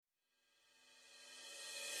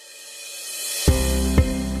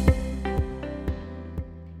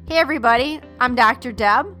everybody, I'm Dr.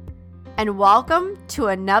 Deb, and welcome to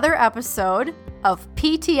another episode of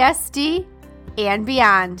PTSD and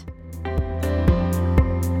Beyond.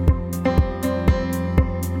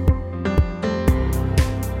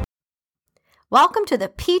 Welcome to the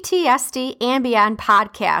PTSD and Beyond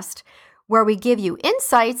podcast, where we give you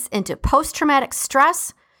insights into post-traumatic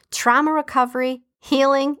stress, trauma recovery,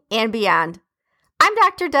 healing, and beyond. I'm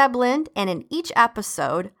Dr. Deb Lind, and in each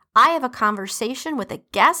episode, I have a conversation with a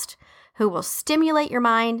guest who will stimulate your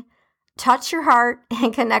mind, touch your heart,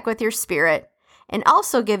 and connect with your spirit, and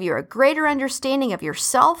also give you a greater understanding of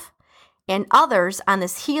yourself and others on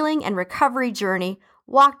this healing and recovery journey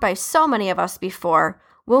walked by so many of us before,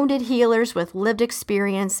 wounded healers with lived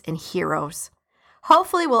experience and heroes.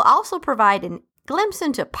 Hopefully, we'll also provide a glimpse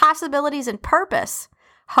into possibilities and purpose,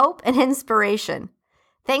 hope, and inspiration.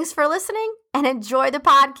 Thanks for listening and enjoy the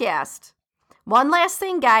podcast. One last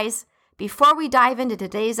thing, guys, before we dive into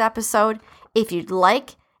today's episode, if you'd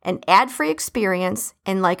like an ad-free experience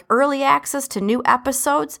and like early access to new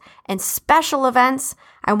episodes and special events,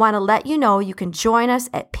 I want to let you know you can join us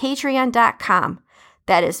at patreon.com.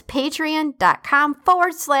 That is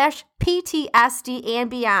patreon.com/PTSD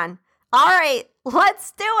and Beyond. All right,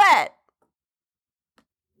 let's do it.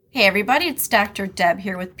 Hey, everybody, it's Dr. Deb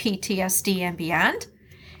here with PTSD and Beyond.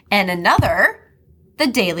 And the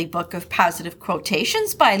Daily Book of Positive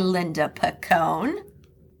Quotations by Linda Picone.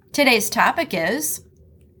 Today's topic is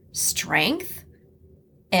strength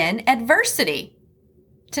in adversity.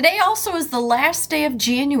 Today also is the last day of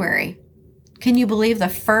January. Can you believe the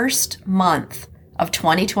first month of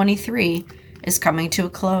 2023 is coming to a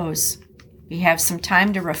close? We have some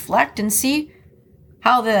time to reflect and see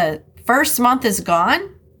how the first month is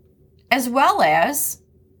gone, as well as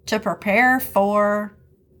to prepare for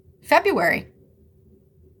February.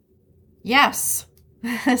 Yes,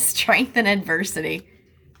 strength in adversity.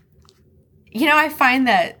 You know, I find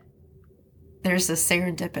that there's a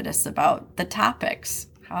serendipitous about the topics,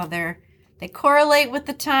 how they correlate with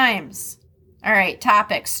the times. All right,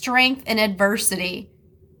 topic, strength in adversity.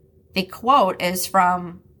 The quote is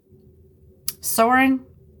from Soren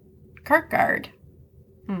Kierkegaard.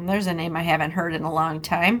 There's a name I haven't heard in a long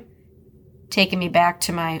time, taking me back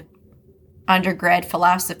to my undergrad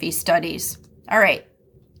philosophy studies. All right,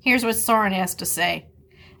 here's what Soren has to say.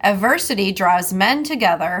 Adversity draws men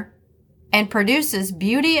together and produces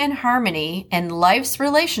beauty and harmony in life's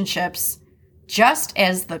relationships, just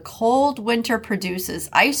as the cold winter produces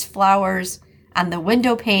ice flowers on the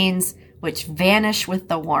window panes, which vanish with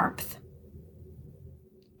the warmth.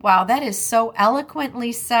 Wow, that is so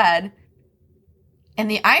eloquently said. And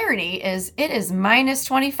the irony is, it is minus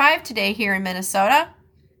 25 today here in Minnesota.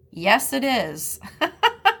 Yes, it is.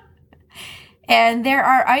 And there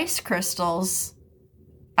are ice crystals,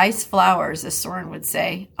 ice flowers, as Soren would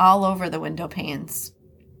say, all over the window panes.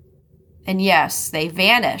 And yes, they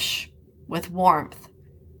vanish with warmth.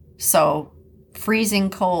 So freezing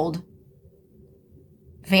cold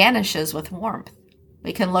vanishes with warmth.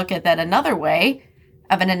 We can look at that another way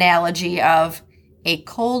of an analogy of a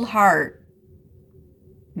cold heart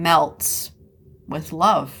melts with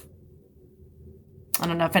love. I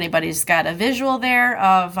don't know if anybody's got a visual there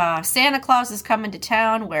of Santa Claus is coming to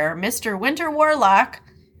town, where Mr. Winter Warlock,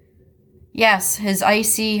 yes, his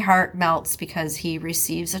icy heart melts because he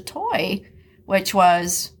receives a toy, which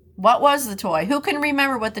was, what was the toy? Who can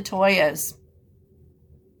remember what the toy is?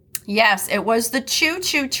 Yes, it was the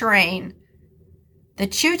choo-choo train. The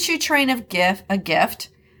choo-choo train of a gift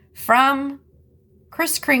from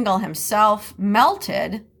Kris Kringle himself,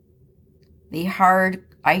 melted the hard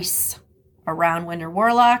ice around Winter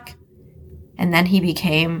Warlock, and then he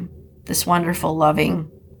became this wonderful, loving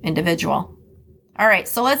individual. All right,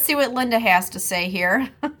 so let's see what Linda has to say here.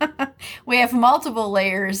 We have multiple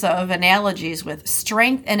layers of analogies with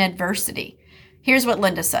strength and adversity. Here's what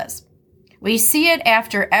Linda says. We see it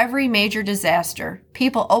after every major disaster,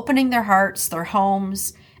 people opening their hearts, their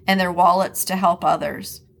homes, and their wallets to help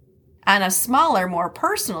others. On a smaller, more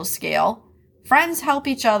personal scale, friends help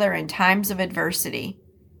each other in times of adversity.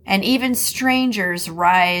 And even strangers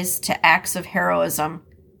rise to acts of heroism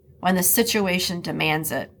when the situation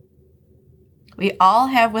demands it. We all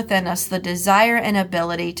have within us the desire and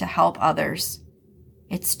ability to help others.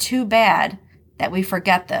 It's too bad that we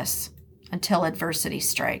forget this until adversity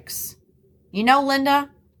strikes. You know, Linda,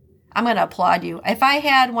 I'm going to applaud you. If I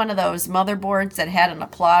had one of those motherboards that had an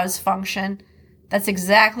applause function, that's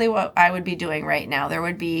exactly what I would be doing right now. There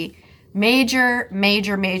would be major,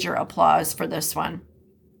 major, major applause for this one.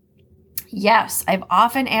 Yes, I've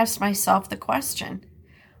often asked myself the question,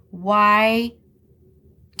 why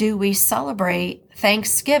do we celebrate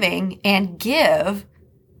Thanksgiving and give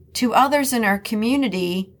to others in our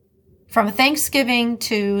community from Thanksgiving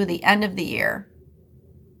to the end of the year.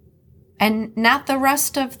 And not the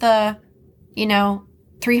rest of the,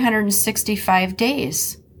 365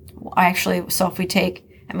 days. Actually, so if we take,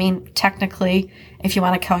 technically, if you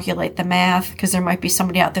want to calculate the math, because there might be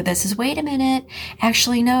somebody out there that says, wait a minute,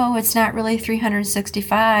 actually, no, it's not really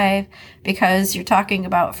 365 because you're talking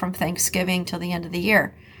about from Thanksgiving till the end of the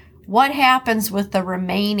year. What happens with the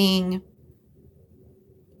remaining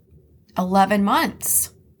 11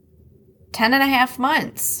 months, 10 and a half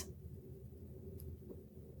months?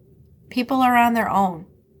 People are on their own.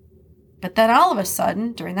 But then all of a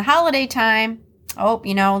sudden, during the holiday time,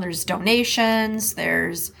 there's donations,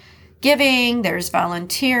 there's giving, there's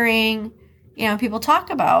volunteering. People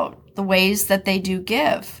talk about the ways that they do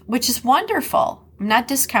give, which is wonderful. I'm not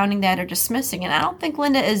discounting that or dismissing it. I don't think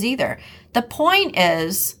Linda is either. The point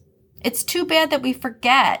is, it's too bad that we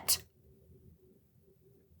forget.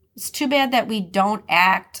 It's too bad that we don't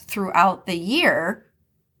act throughout the year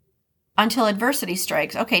until adversity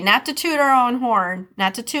strikes. Okay, not to toot our own horn,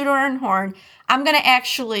 I'm going to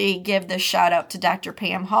actually give this shout out to Dr.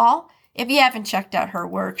 Pam Hall. If you haven't checked out her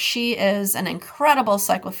work, she is an incredible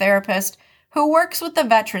psychotherapist who works with the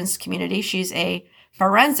veterans community. She's a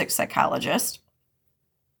forensic psychologist.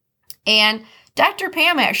 And Dr.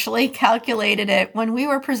 Pam actually calculated it when we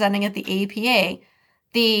were presenting at the APA,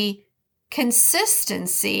 the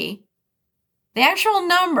consistency, the actual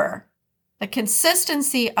number, the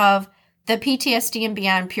consistency of the PTSD and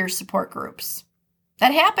Beyond peer support groups.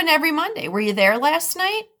 That happened every Monday. Were you there last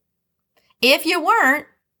night? If you weren't,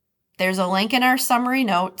 there's a link in our summary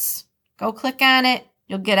notes. Go click on it.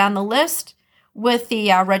 You'll get on the list with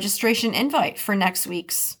the registration invite for next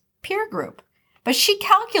week's peer group. But she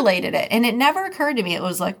calculated it, and it never occurred to me. It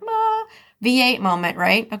was like, V8 moment,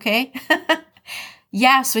 right? Okay.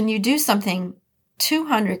 Yes, when you do something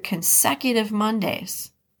 200 consecutive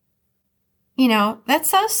Mondays, that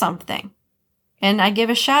says something. And I give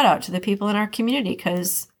a shout out to the people in our community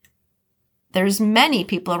because there's many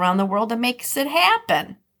people around the world that makes it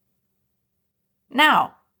happen.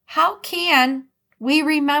 Now, how can we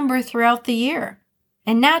remember throughout the year?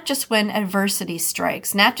 And not just when adversity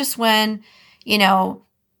strikes, not just when,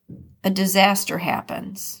 a disaster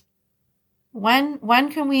happens. When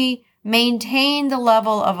can we maintain the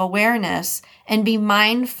level of awareness and be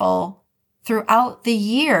mindful throughout the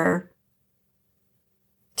year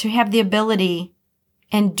to have the ability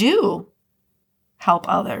and do help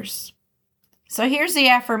others? So here's the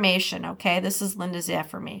affirmation, okay? This is Linda's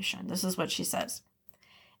affirmation. This is what she says.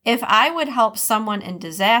 If I would help someone in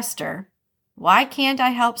disaster, why can't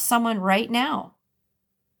I help someone right now?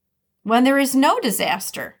 When there is no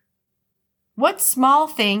disaster, what small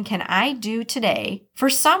thing can I do today for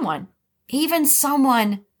someone, even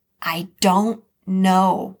someone I don't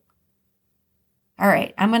know? All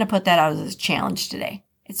right, I'm going to put that out as a challenge today.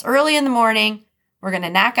 It's early in the morning. We're going to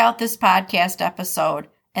knock out this podcast episode,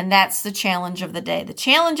 and that's the challenge of the day. The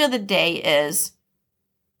challenge of the day is,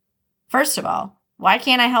 first of all, why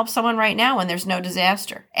can't I help someone right now when there's no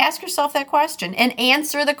disaster? Ask yourself that question and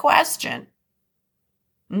answer the question.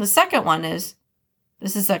 And the second one is,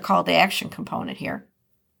 this is a call to action component here.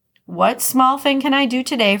 What small thing can I do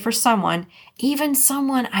today for someone, even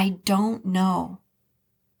someone I don't know?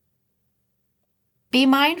 Be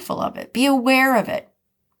mindful of it. Be aware of it.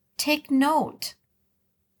 Take note.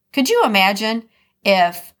 Could you imagine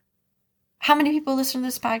how many people listen to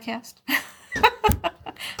this podcast?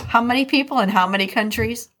 How many people in how many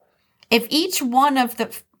countries? If each one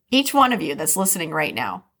of you that's listening right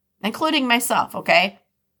now, including myself, okay?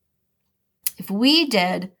 If we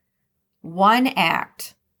did one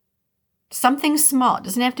act, something small, it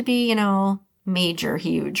doesn't have to be, major,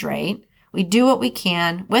 huge, right? We do what we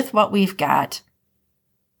can with what we've got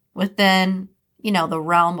within, the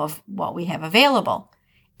realm of what we have available.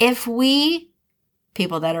 If we,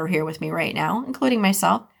 people that are here with me right now, including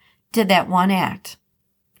myself, did that one act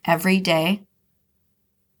every day,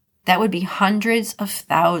 that would be hundreds of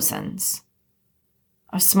thousands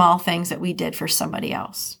of small things that we did for somebody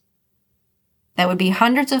else. That would be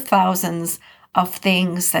hundreds of thousands of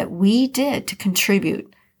things that we did to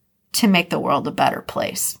contribute to make the world a better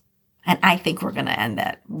place. And I think we're going to end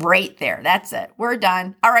that right there. That's it. We're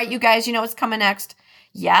done. All right, you guys, you know what's coming next?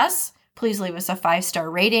 Yes, please leave us a 5-star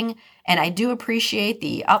rating. And I do appreciate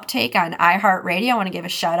the uptake on iHeartRadio. I want to give a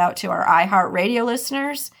shout out to our iHeartRadio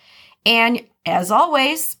listeners. And as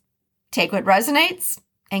always, take what resonates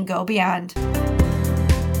and go beyond.